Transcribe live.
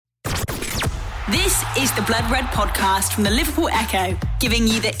This is the Blood Red podcast from the Liverpool Echo, giving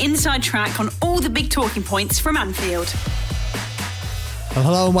you the inside track on all the big talking points from Anfield. Well,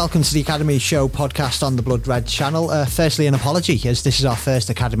 hello and welcome to the Academy Show podcast on the Blood Red channel. Firstly, an apology, as this is our first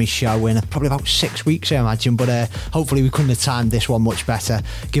Academy show in probably about 6 weeks, I imagine, but hopefully we couldn't have timed this one much better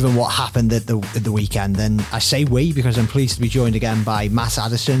given what happened at the weekend. And I say we because I'm pleased to be joined again by Matt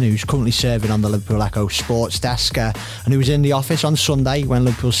Addison, who's currently serving on the Liverpool Echo sports desk and who was in the office on Sunday when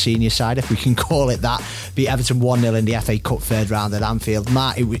Liverpool's senior side, if we can call it that, beat Everton 1-0 in the FA Cup third round at Anfield.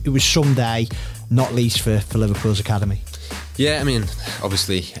 Matt, it was some day, not least for Liverpool's Academy. Yeah, I mean,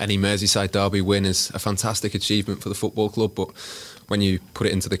 obviously any Merseyside derby win is a fantastic achievement for the football club, but when you put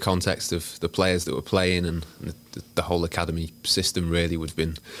it into the context of the players that were playing and the whole academy system, really, we've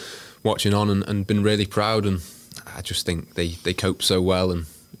been watching on and been really proud, and I just think they coped so well. And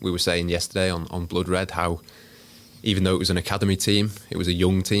we were saying yesterday on Blood Red how even though it was an academy team, it was a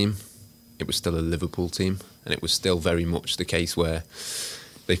young team, it was still a Liverpool team, and it was still very much the case where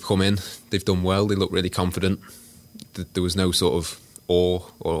they've come in, they've done well, they look really confident. There was no sort of awe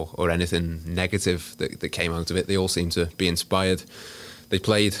or anything negative that came out of it. They all seemed to be inspired. They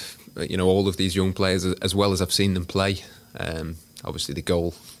played, all of these young players as well as I've seen them play. Obviously, the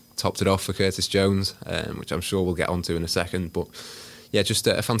goal topped it off for Curtis Jones, which I'm sure we'll get onto in a second. But yeah, just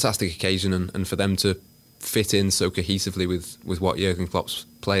a fantastic occasion, and for them to fit in so cohesively with what Jurgen Klopp's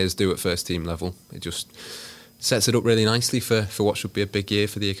players do at first team level, it just sets it up really nicely for what should be a big year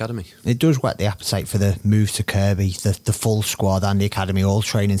for the academy. It does whet the appetite for the move to Kirby, the full squad and the academy all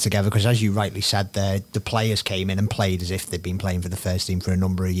training together, because as you rightly said there, the players came in and played as if they'd been playing for the first team for a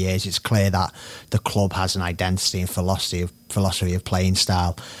number of years. It's clear that the club has an identity and philosophy of playing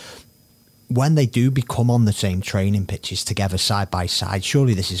style. When they do become on the same training pitches together side by side,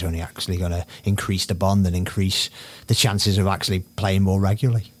 surely this is only actually going to increase the bond and increase the chances of actually playing more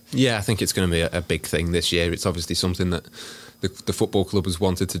regularly. Yeah, I think it's going to be a big thing this year. It's obviously something that the football club has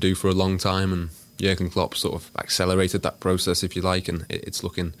wanted to do for a long time, and Jurgen Klopp sort of accelerated that process, if you like, and it's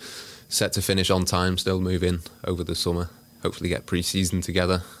looking set to finish on time, still move in over the summer, hopefully get pre-season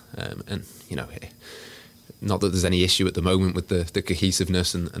together. And, not that there's any issue at the moment with the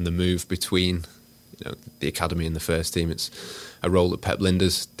cohesiveness and the move between the academy and the first team. It's a role that Pep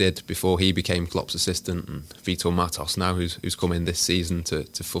Lijnders did before he became Klopp's assistant, and Vitor Matos now, who's come in this season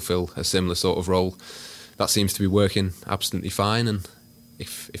to fulfil a similar sort of role. That seems to be working absolutely fine, and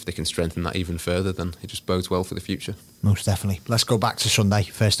if they can strengthen that even further, then it just bodes well for the future. Most definitely. Let's go back to Sunday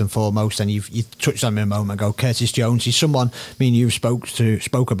first and foremost, and you touched on him a moment ago. Curtis Jones, he's someone me and you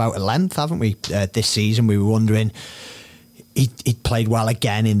spoke about at length, haven't we, this season? We were wondering, He'd played well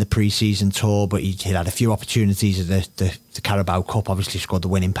again in the pre-season tour, but he'd had a few opportunities at the Carabao Cup. Obviously scored the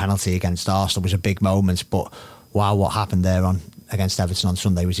winning penalty against Arsenal, was a big moment. But wow, what happened there against Everton on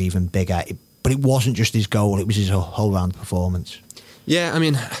Sunday was even bigger. But it wasn't just his goal, it was his whole round performance. Yeah, I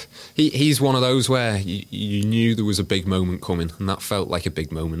mean, he's one of those where you knew there was a big moment coming, and that felt like a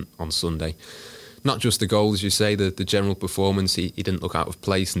big moment on Sunday. Not just the goal, as you say, the general performance. He didn't look out of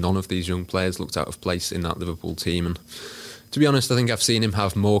place. None of these young players looked out of place in that Liverpool team, and to be honest, I think I've seen him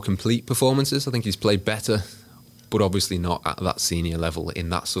have more complete performances. I think he's played better, but obviously not at that senior level in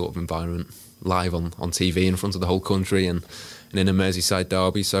that sort of environment, live on TV in front of the whole country and in a Merseyside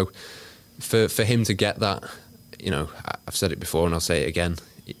derby. So for him to get that, I've said it before and I'll say it again,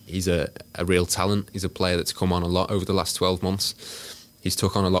 he's a real talent. He's a player that's come on a lot over the last 12 months. He's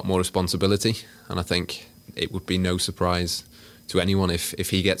took on a lot more responsibility, and I think it would be no surprise to anyone if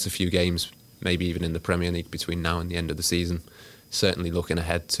he gets a few games, maybe even in the Premier League between now and the end of the season. Certainly looking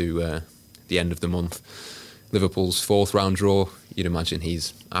ahead to the end of the month. Liverpool's fourth round draw, you'd imagine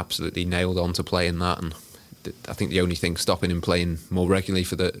he's absolutely nailed on to playing that, and I think the only thing stopping him playing more regularly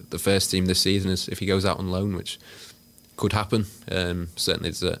for the first team this season is if he goes out on loan, which could happen.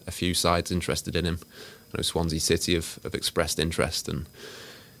 Certainly there's a few sides interested in him. I know Swansea City have expressed interest, and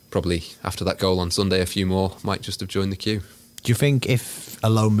probably after that goal on Sunday a few more might just have joined the queue. Do you think if a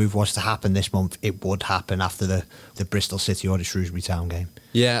loan move was to happen this month, it would happen after the Bristol City or the Shrewsbury Town game?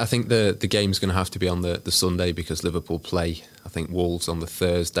 Yeah, I think the game's going to have to be on the Sunday, because Liverpool play, I think, Wolves on the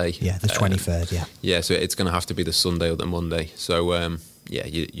Thursday. Yeah, the 23rd, yeah. Yeah, so it's going to have to be the Sunday or the Monday. So,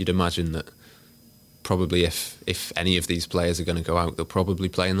 you'd imagine that probably if any of these players are going to go out, they'll probably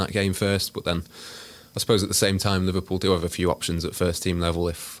play in that game first. But then I suppose at the same time, Liverpool do have a few options at first team level.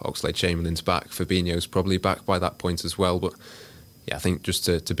 If Oxlade-Chamberlain's back, Fabinho's probably back by that point as well. But yeah, I think just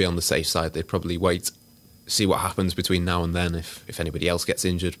to be on the safe side, they'd probably wait, see what happens between now and then. If anybody else gets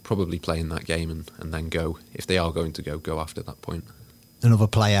injured, probably play in that game and then go. If they are going to go after that point. Another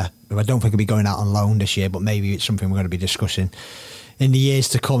player who I don't think will be going out on loan this year, but maybe it's something we're going to be discussing in the years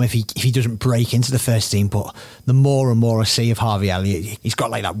to come if he doesn't break into the first team. But the more and more I see of Harvey Elliott, he's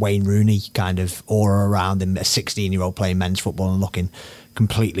got like that Wayne Rooney kind of aura around him, a 16-year-old playing men's football and looking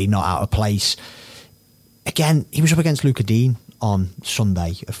completely not out of place. Again, he was up against Luca Dean on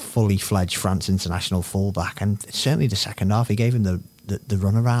Sunday, a fully fledged France international fullback, and certainly the second half he gave him the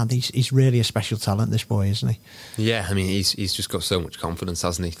run around. He's really a special talent, this boy, isn't he? Yeah, I mean, he's just got so much confidence,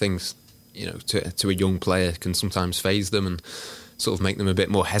 hasn't he? Things, to a young player can sometimes faze them and sort of make them a bit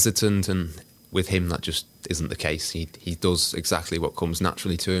more hesitant, and with him that just isn't the case. He does exactly what comes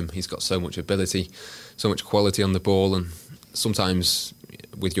naturally to him. He's got so much ability, so much quality on the ball, and sometimes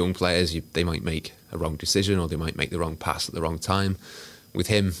with young players they might make a wrong decision or they might make the wrong pass at the wrong time. With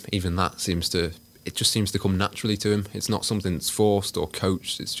him, even that just seems to come naturally to him. It's not something that's forced or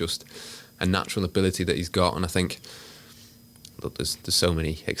coached. It's just a natural ability that he's got. And I think, look, there's so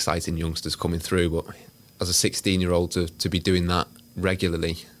many exciting youngsters coming through, but as a 16-year-old to be doing that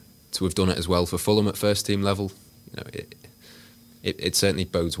regularly, to have done it as well for Fulham at first team level, it certainly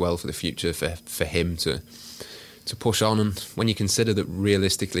bodes well for the future for him to push on. And when you consider that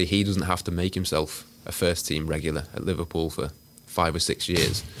realistically he doesn't have to make himself a first team regular at Liverpool for 5 or 6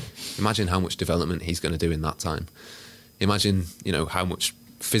 years, imagine how much development he's going to do in that time. Imagine how much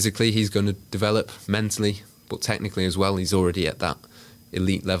physically he's going to develop, mentally, but technically as well. He's already at that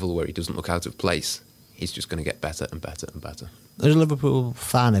elite level where he doesn't look out of place. He's just going to get better and better and better. As a Liverpool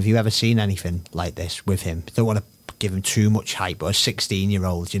fan, have you ever seen anything like this with him? Don't want to give him too much hype, but a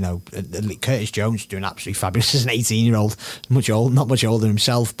 16-year-old, Curtis Jones doing absolutely fabulous as an 18-year-old, not much older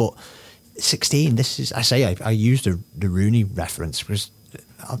himself, but 16. This is, I used the Rooney reference because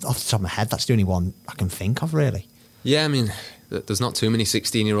off the top of my head, that's the only one I can think of, really. Yeah, I mean, there's not too many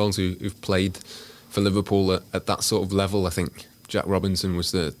 16-year-olds who've played for Liverpool at that sort of level. I think Jack Robinson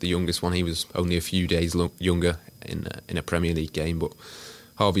was the youngest one. He was only a few days younger in a Premier League game, but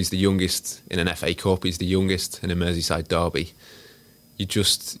Harvey's the youngest in an FA Cup. He's the youngest in a Merseyside derby. You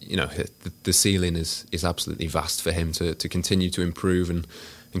just, the ceiling is absolutely vast for him to continue to improve and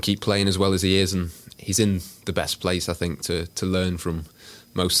keep playing as well as he is. And he's in the best place, I think, to learn from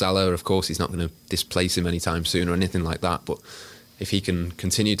Mo Salah. Of course, he's not going to displace him anytime soon or anything like that. But if he can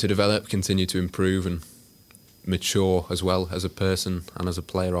continue to develop, continue to improve and mature as well as a person and as a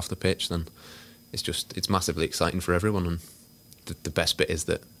player off the pitch, then it's massively exciting for everyone. And the best bit is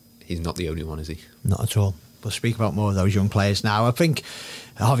that he's not the only one, is he? Not at all. We'll speak about more of those young players now. I think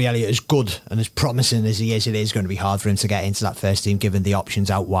Harvey Elliott, as good and as promising as he is, it is going to be hard for him to get into that first team given the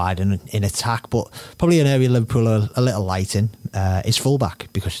options out wide and in attack. But probably an area Liverpool are a little light in is fullback,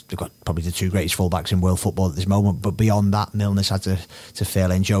 because they've got probably the two greatest fullbacks in world football at this moment. But beyond that, Milner's had to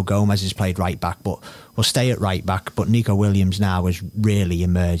fill in. Joe Gomez has played right back, but will stay at right back. But Nico Williams now has really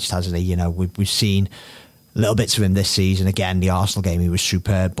emerged, hasn't he? We've seen little bits of him this season. Again, the Arsenal game, he was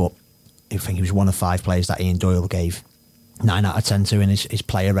superb, but I think he was one of 5 players that Ian Doyle gave 9 out of 10 to in his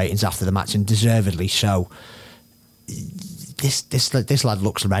player ratings after the match, and deservedly so. This lad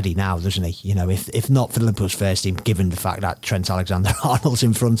looks ready now, doesn't he? If not for Liverpool's first team, given the fact that Trent Alexander-Arnold's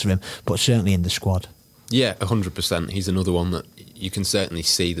in front of him, but certainly in the squad. Yeah, 100%. He's another one that you can certainly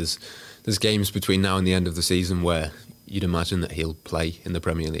see. There's games between now and the end of the season where you'd imagine that he'll play in the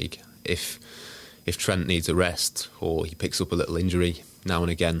Premier League. If Trent needs a rest or he picks up a little injury now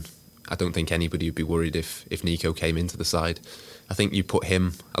and again, I don't think anybody would be worried if Nico came into the side. I think you put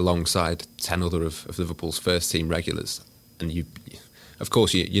him alongside 10 other of Liverpool's first team regulars, and you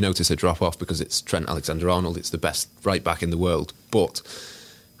notice a drop off because it's Trent Alexander-Arnold. It's the best right back in the world, but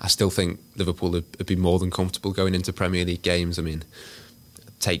I still think Liverpool would be more than comfortable going into Premier League games. I mean,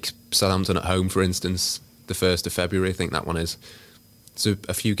 take Southampton at home, for instance, the 1st of February, I think that one is. So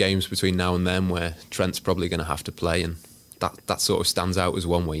a few games between now and then where Trent's probably going to have to play, and that sort of stands out as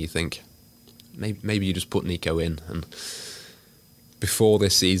one where you think maybe you just put Nico in. And before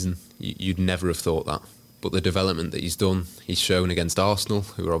this season, you'd never have thought that. But the development that he's done, he's shown against Arsenal,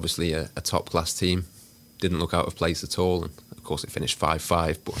 who are obviously a top-class team, didn't look out of place at all. And of course, it finished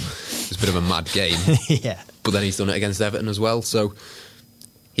 5-5, but it was a bit of a mad game. Yeah. But then he's done it against Everton as well. So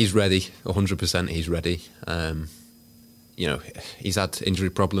he's ready, 100% he's ready. He's had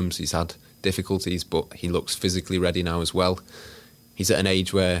injury problems, he's had difficulties, but he looks physically ready now as well. He's at an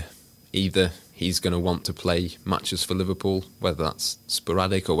age where either he's going to want to play matches for Liverpool, whether that's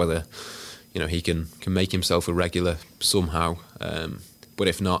sporadic or whether he can make himself a regular somehow. But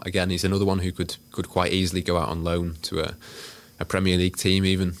if not, again, he's another one who could quite easily go out on loan to a Premier League team,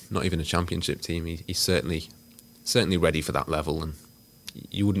 even not even a Championship team. He's certainly ready for that level, and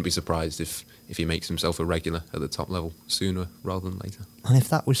you wouldn't be surprised if if he makes himself a regular at the top level sooner rather than later. And if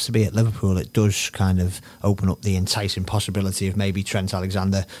that was to be at Liverpool, it does kind of open up the enticing possibility of maybe Trent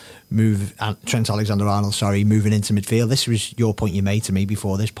Alexander-Arnold, moving into midfield. This was your point you made to me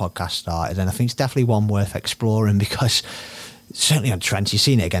before this podcast started, and I think it's definitely one worth exploring, because certainly on Trent, you've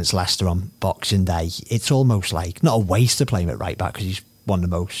seen it against Leicester on Boxing Day. It's almost like not a waste to play him at right back, because he's one of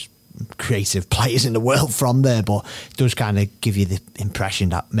the most creative players in the world from there, but it does kind of give you the impression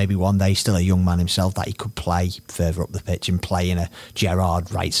that maybe one day, still a young man himself, that he could play further up the pitch and play in a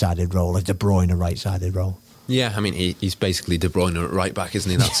Gerrard right-sided role, a De Bruyne right-sided role. Yeah, I mean, he's basically De Bruyne at right back,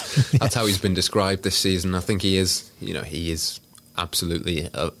 isn't he? That's how he's been described this season. I think he is absolutely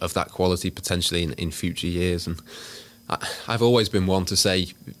of that quality potentially in future years. And I've always been one to say,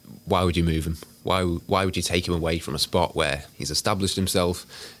 why would you move him? Why would you take him away from a spot where he's established himself?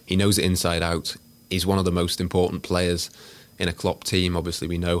 He knows it inside out. He's one of the most important players in a Klopp team. Obviously,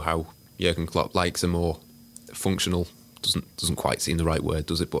 we know how Jurgen Klopp likes a more functional, doesn't quite seem the right word,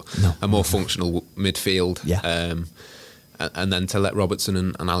 does it? But no. A more functional midfield. Yeah. And then to let Robertson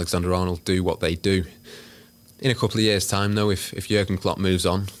and Alexander-Arnold do what they do. In a couple of years' time, though, if Jurgen Klopp moves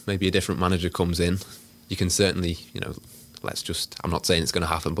on, maybe a different manager comes in, you can certainly, I'm not saying it's going to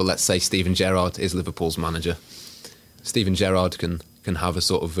happen, but let's say Steven Gerrard is Liverpool's manager. Steven Gerrard can have a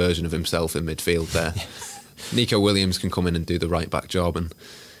sort of version of himself in midfield there. Nico Williams can come in and do the right back job, and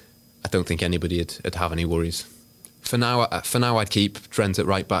I don't think anybody would have any worries. For now, I'd keep Trent at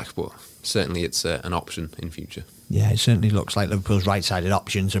right back, but certainly it's an option in future. Yeah, it certainly looks like Liverpool's right-sided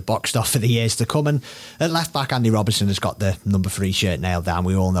options are boxed off for the years to come. And at left-back, Andy Robertson has got the number 3 shirt nailed down.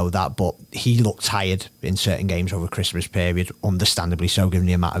 We all know that. But he looked tired in certain games over Christmas period, understandably so, given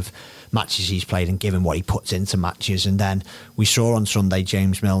the amount of matches he's played and given what he puts into matches. And then we saw on Sunday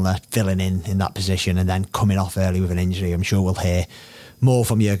James Milner filling in that position and then coming off early with an injury. I'm sure we'll hear more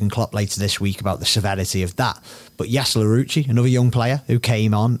from Jurgen Klopp later this week about the severity of that. But Yasser Larouci, another young player who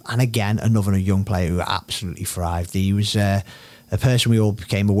came on, and again, another young player who absolutely thrived. He was a person we all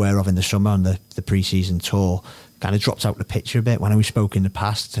became aware of in the summer on the pre-season tour. Kind of dropped out the picture a bit when we spoke in the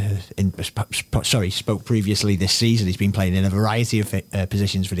past. Spoke previously this season. He's been playing in a variety of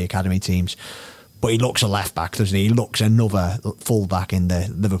positions for the academy teams. But he looks a left-back, doesn't he? He looks another full-back in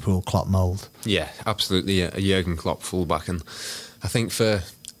the Liverpool Klopp mould. Yeah, absolutely, a Jurgen Klopp full-back. And I think for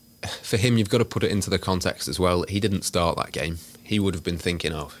him, you've got to put it into the context as well. He didn't start that game. He would have been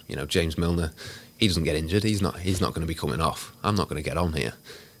thinking, James Milner, he doesn't get injured. He's not going to be coming off. I'm not going to get on here.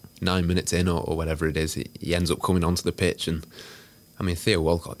 9 minutes in or whatever it is, he ends up coming onto the pitch. And, I mean, Theo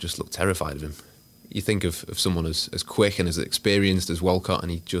Walcott just looked terrified of him. You think of someone as quick and as experienced as Walcott,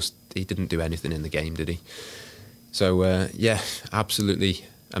 and he didn't do anything in the game, did he? So, absolutely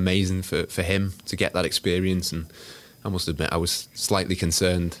amazing for him to get that experience. And I must admit, I was slightly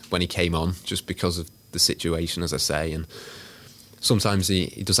concerned when he came on, just because of the situation, as I say. And sometimes he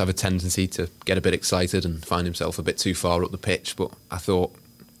does have a tendency to get a bit excited and find himself a bit too far up the pitch. But I thought,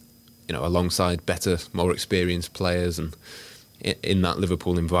 alongside better, more experienced players, and in that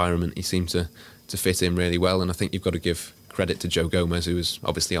Liverpool environment, he seemed to fit in really well. And I think you've got to give credit to Joe Gomez, who was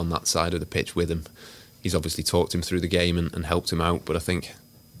obviously on that side of the pitch with him. He's obviously talked him through the game and helped him out. But I think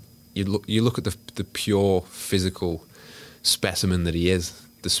you look at the pure physical specimen that he is,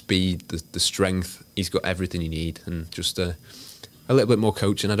 the speed, the strength. He's got everything you need, and just a little bit more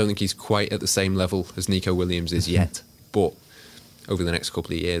coaching. I don't think he's quite at the same level as Nico Williams is yet, but over the next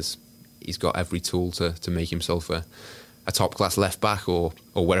couple of years, he's got every tool to make himself a top-class left-back or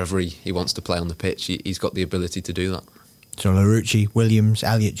wherever he wants to play on the pitch. He's got the ability to do that. So Larouci, Williams,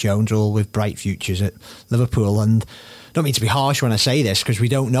 Elliot Jones, all with bright futures at Liverpool. And I don't mean to be harsh when I say this, because we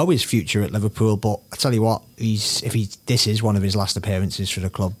don't know his future at Liverpool, but I tell you what, this is one of his last appearances for the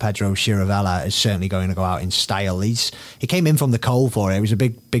club. Pedro Chiravella is certainly going to go out in style. He came in from the cold for it. It was a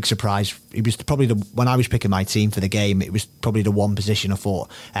big surprise. It was probably when I was picking my team for the game, it was probably the one position I thought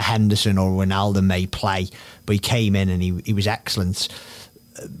a Henderson or Ronaldo may play, but he came in and he was excellent,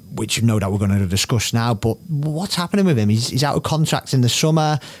 which no doubt we're going to discuss now. But what's happening with him? He's out of contract in the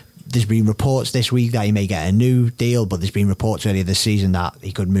summer. There's been reports this week that he may get a new deal, but there's been reports earlier this season that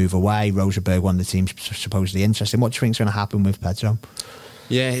he could move away. Rosenberg, one of the teams, supposedly interested. What do you think is going to happen with Pedro?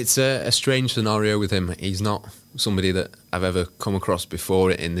 Yeah, it's a strange scenario with him. He's not somebody that I've ever come across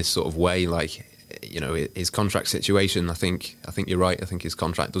before in this sort of way. Like, his contract situation, I think you're right. I think his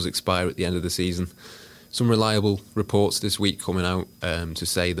contract does expire at the end of the season. Some reliable reports this week coming out to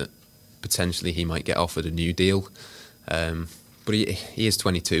say that potentially he might get offered a new deal. But he is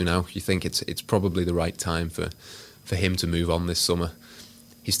 22 now. You think it's probably the right time for him to move on this summer.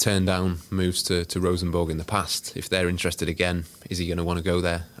 He's turned down moves to Rosenborg in the past. If they're interested again, is he going to want to go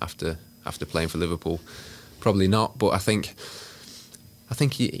there after after playing for Liverpool? Probably not, but I think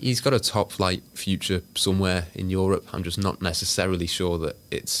he's got a top flight future somewhere in Europe. I'm just not necessarily sure that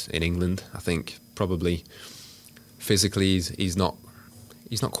it's in England. I think probably physically he's not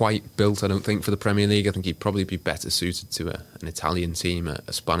quite built, I don't think, for the Premier League. I think he'd probably be better suited to an Italian team,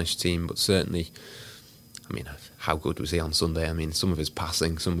 a Spanish team, but certainly, I mean, how good was he on Sunday? I mean, some of his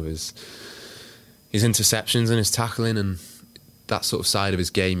passing, some of his interceptions and his tackling and that sort of side of his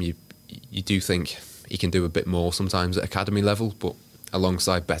game, you do think he can do a bit more sometimes at academy level, but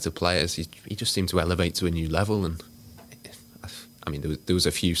alongside better players, he just seemed to elevate to a new level. And I mean, there was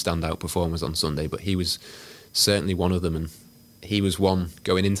a few standout performers on Sunday, but he was certainly one of them, and he was one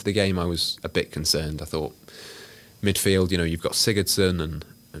going into the game I was a bit concerned. I thought midfield, you've got Sigurdsson and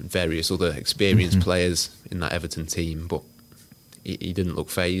various other experienced players in that Everton team, but he didn't look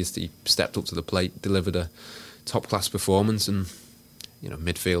phased. He stepped up to the plate, delivered a top-class performance, and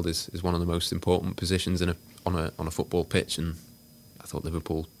midfield is one of the most important positions on a football pitch, and I thought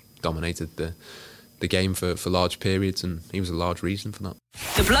Liverpool dominated the game for large periods, and he was a large reason for that.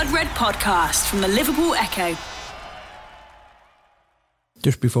 The Blood Red Podcast from the Liverpool Echo.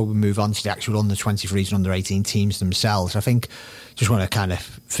 Just before we move on to the actual under-23s and under-18 teams themselves, I think just want to kind of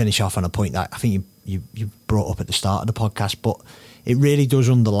finish off on a point that I think you brought up at the start of the podcast, but it really does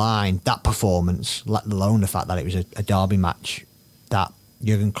underline that performance, let alone the fact that it was a derby match, that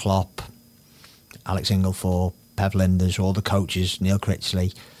Jurgen Klopp, Alex Inglethorpe, Pep Linders, all the coaches, Neil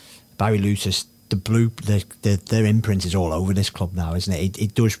Critchley, Barry Lutis, their imprint is all over this club now, isn't it?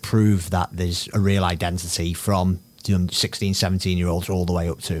 It does prove that there's a real identity from the 16, 17-year-olds all the way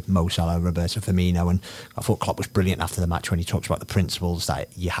up to Mo Salah, Roberto Firmino, and I thought Klopp was brilliant after the match when he talks about the principles that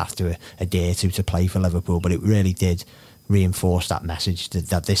you have to adhere to play for Liverpool, but it really did reinforce that message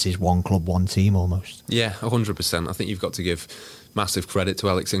that this is one club, one team almost. Yeah, 100%. I think you've got to give massive credit to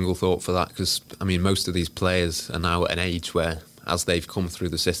Alex Inglethorpe for that, because I mean, most of these players are now at an age where, as they've come through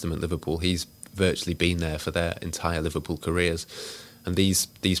the system at Liverpool, he's virtually been there for their entire Liverpool careers, and these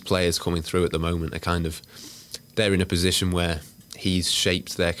players coming through at the moment are they're in a position where he's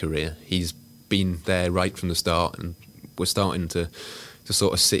shaped their career. He's been there right from the start, and we're starting to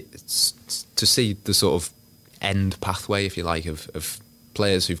sort of see the sort of end pathway, if you like, of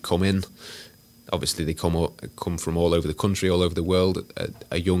players who've come in. Obviously, they come from all over the country, all over the world at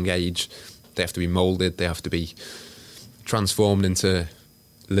a young age. They have to be moulded. They have to be transformed into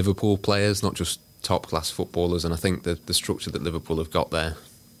Liverpool players, not just top-class footballers. And I think that the structure that Liverpool have got there,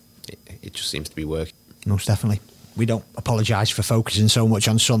 it just seems to be working. Most definitely. We don't apologise for focusing so much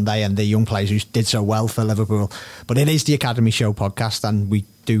on Sunday and the young players who did so well for Liverpool, but it is the Academy Show podcast, and we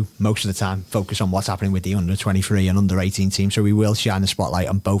do most of the time focus on what's happening with the under-23 and under-18 teams, so we will shine the spotlight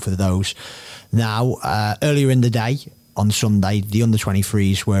on both of those. Now, earlier in the day, on Sunday, the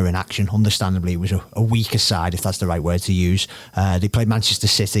under-23s were in action. Understandably, it was a weaker side, if that's the right word to use. They played Manchester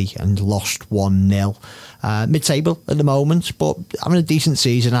City and lost 1-0. Mid-table at the moment, but having a decent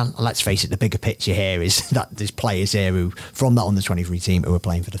season. And let's face it, the bigger picture here is that there's players here who, from that under-23 team, who are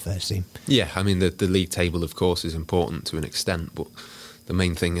playing for the first team. Yeah, I mean, the league table, of course, is important to an extent, but the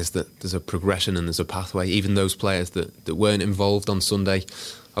main thing is that there's a progression and there's a pathway. Even those players that weren't involved on Sunday,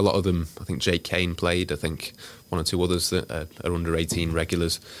 a lot of them, I think Jake Kane played, I think one or two others that are under 18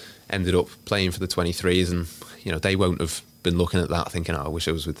 regulars ended up playing for the 23s, and they won't have been looking at that thinking, I wish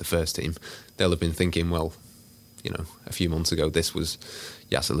I was with the first team. They'll have been thinking, well, a few months ago this was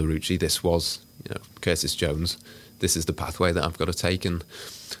Yasser Larouci, this was Curtis Jones, this is the pathway that I've got to take. And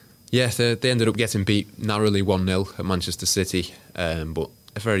yeah, they ended up getting beat narrowly 1-0 at Manchester City, but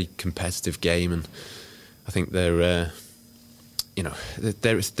a very competitive game, and I think they're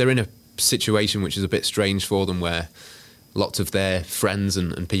in a situation which is a bit strange for them, where lots of their friends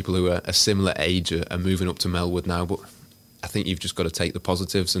and people who are a similar age are moving up to Melwood now. But I think you've just got to take the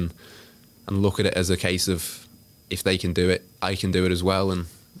positives and look at it as a case of, if they can do it, I can do it as well. And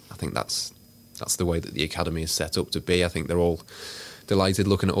I think that's the way that the academy is set up to be. I think they're all delighted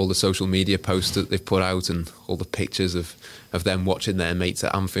looking at all the social media posts that they've put out and all the pictures of them watching their mates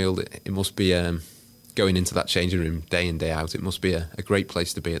at Anfield. It must be going into that changing room day in, day out. It must be a great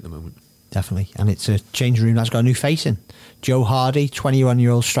place to be at the moment. Definitely, and it's a changing room that's got a new face in. Joe Hardy,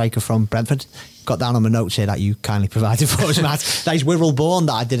 21-year-old striker from Brentford. Got down on my notes here that you kindly provided for us, Matt. That he's Wirral born,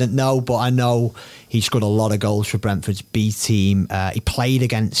 that I didn't know, but I know he scored a lot of goals for Brentford's B team. He played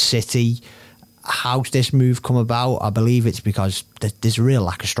against City. How's this move come about? I believe it's because there's a real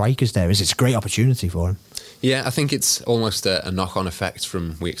lack of strikers there. It's a great opportunity for him. Yeah, I think it's almost a knock-on effect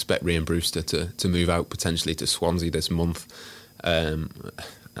from, we expect Ryan Brewster to move out potentially to Swansea this month.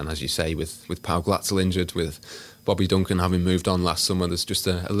 And as you say, with Pau Glatzel injured, with Bobby Duncan having moved on last summer, there's just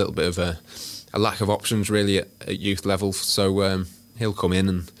a little bit of a lack of options really at youth level. So he'll come in,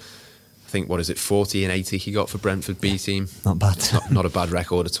 and I think, 40 and 80 he got for Brentford B team. Not bad. Not a bad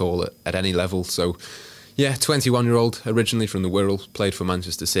record at all at any level. So yeah, 21-year-old, originally from the Wirral, played for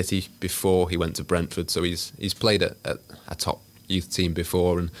Manchester City before he went to Brentford. So he's played at a top youth team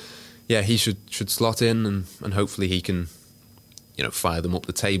before, and yeah, he should slot in, and hopefully he can, fire them up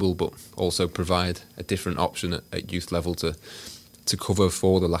the table, but also provide a different option at youth level to cover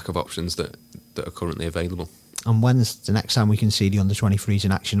for the lack of options that are currently available. And when's the next time we can see the under-23s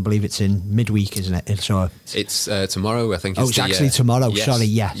in action? I believe it's in midweek, isn't it? So it's tomorrow, I think. It's actually tomorrow. Yes. Sorry,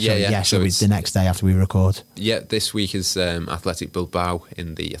 yeah. So it's the next day after we record. Yeah, this week is Athletic Bilbao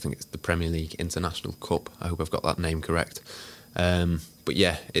in I think it's the Premier League International Cup. I hope I've got that name correct. But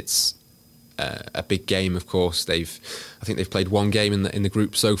yeah, it's a big game, of course. I think they've played one game in the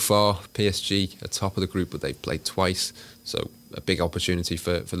group so far. PSG are top of the group, but they've played twice. So a big opportunity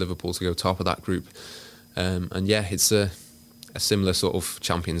for Liverpool to go top of that group. And yeah, it's a similar sort of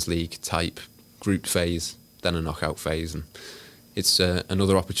Champions League type group phase, then a knockout phase, and it's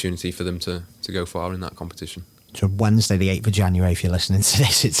another opportunity for them to go far in that competition. So Wednesday the 8th of January, if you're listening to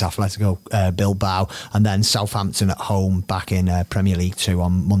this, it's Atletico Bilbao, and then Southampton at home back in Premier League 2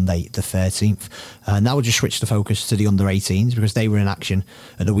 on Monday the 13th. Now we'll just switch the focus to the under-18s, because they were in action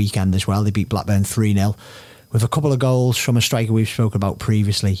at the weekend as well. They beat Blackburn 3-0 with a couple of goals from a striker we've spoken about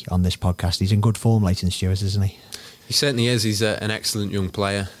previously on this podcast. He's in good form, Leighton Stewart, isn't he? He certainly is. He's an excellent young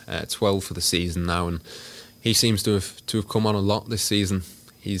player, 12 for the season now, and he seems to have come on a lot this season.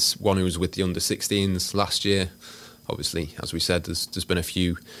 He's one who was with the under-16s last year. Obviously, as we said, there's been a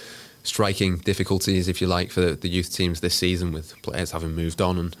few striking difficulties, if you like, for the youth teams this season, with players having moved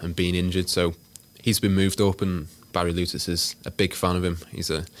on and been injured. So he's been moved up, and Barry Lutis is a big fan of him. He's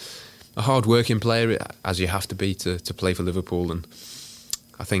a hard-working player, as you have to be to play for Liverpool. And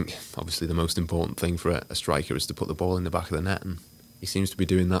I think, obviously, the most important thing for a striker is to put the ball in the back of the net, and he seems to be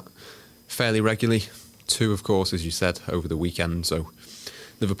doing that fairly regularly. 2, of course, as you said, over the weekend. So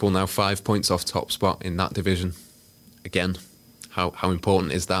Liverpool now 5 points off top spot in that division. Again, how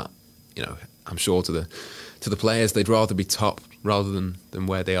important is that? I'm sure to the players, they'd rather be top rather than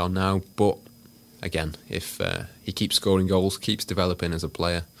where they are now. But again, if he keeps scoring goals, keeps developing as a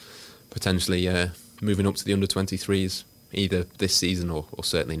player, potentially moving up to the under-23s either this season or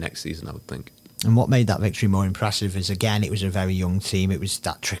certainly next season, I would think. And what made that victory more impressive is, again, it was a very young team. It was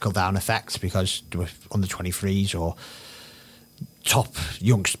that trickle-down effect, because there were under-23s or top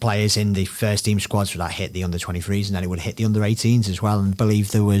youngest players in the first team squads that hit the under-23s, and then it would hit the under-18s as well. And I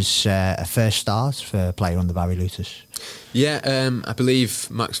believe there was a first start for a player under Barry Lutis. Yeah, I believe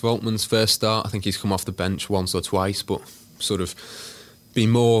Max Voltman's first start. I think he's come off the bench once or twice, but sort of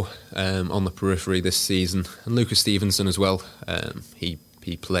been more on the periphery this season. And Lucas Stevenson as well. He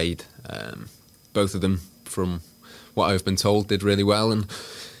played. Both of them, from what I've been told, did really well. And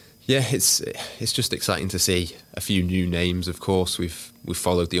yeah, it's just exciting to see a few new names. Of course, we've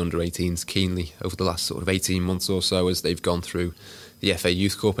followed the under-18s keenly over the last sort of 18 months or so as they've gone through the FA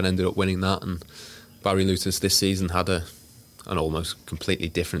Youth Cup and ended up winning that. And Barry Lutis this season had an almost completely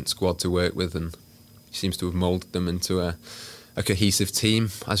different squad to work with, and he seems to have moulded them into a cohesive team,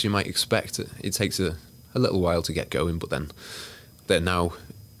 as you might expect. It takes a little while to get going, but then they're now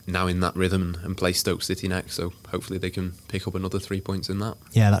in that rhythm and play Stoke City next, so hopefully they can pick up another 3 points in that.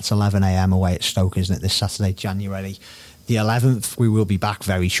 Yeah, that's 11 a.m. away at Stoke, isn't it, this Saturday, January the 11th. We will be back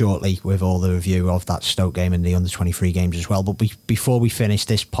very shortly with all the review of that Stoke game and the under-23 games as well. But before we finish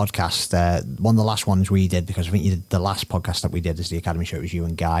this podcast, one of the last ones we did, because I think the last podcast that we did as the Academy Show, it was you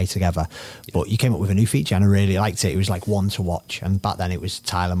and Guy together, but you came up with a new feature and I really liked it. It was like one to watch, and back then it was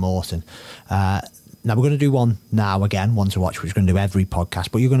Tyler Morton. Now we're going to do one now again, one to watch, which we're going to do every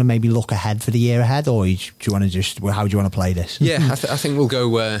podcast, but you're going to maybe look ahead for the year ahead, or do you want to how do you want to play this? Yeah, I think we'll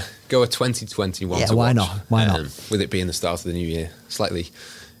go a 2021 to why watch. Why not? With it being the start of the new year, slightly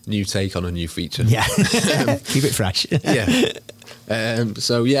new take on a new feature. Yeah, keep it fresh. Yeah.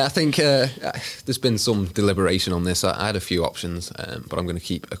 So yeah, I think there's been some deliberation on this. I had a few options, but I'm going to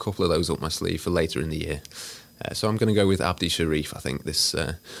keep a couple of those up my sleeve for later in the year. So I'm going to go with Abdi Sharif. I think this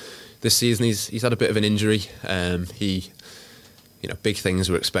season he's had a bit of an injury. Big things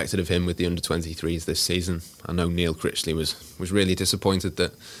were expected of him with the under-23s this season. I know Neil Critchley was really disappointed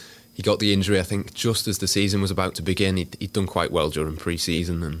that he got the injury. I think just as the season was about to begin, he'd done quite well during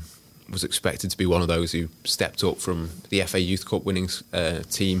pre-season and was expected to be one of those who stepped up from the FA Youth Cup winning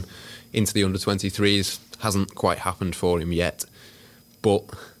team into the under-23s. Hasn't quite happened for him yet, but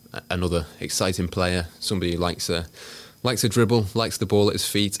another exciting player, somebody who likes to dribble, likes the ball at his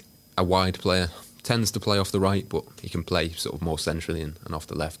feet, a wide player, tends to play off the right, but he can play sort of more centrally and off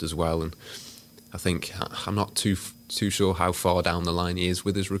the left as well. And I think I'm not too sure how far down the line he is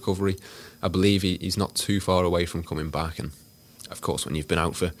with his recovery. I believe he's not too far away from coming back. And of course, when you've been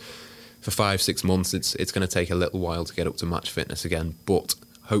out for 5-6 months, it's going to take a little while to get up to match fitness again. But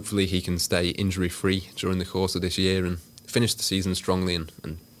hopefully he can stay injury free during the course of this year and finish the season strongly, and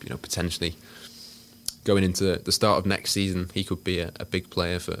potentially going into the start of next season, he could be a big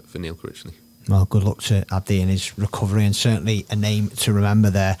player for Neil Critchley. Well, good luck to Abdi in his recovery, and certainly a name to remember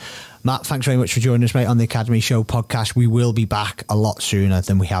there. Matt, thanks very much for joining us, mate, on the Academy Show podcast. We will be back a lot sooner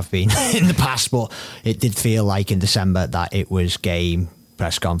than we have been in the past, but it did feel like in December that it was game,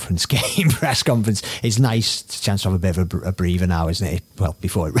 press conference, game, press conference. It's nice, it's a chance to have a bit of a breather now, isn't it? Well,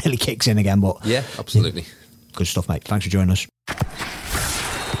 before it really kicks in again. But yeah, absolutely. Good stuff, mate. Thanks for joining us.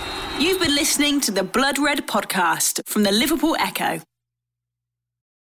 You've been listening to the Blood Red podcast from the Liverpool Echo.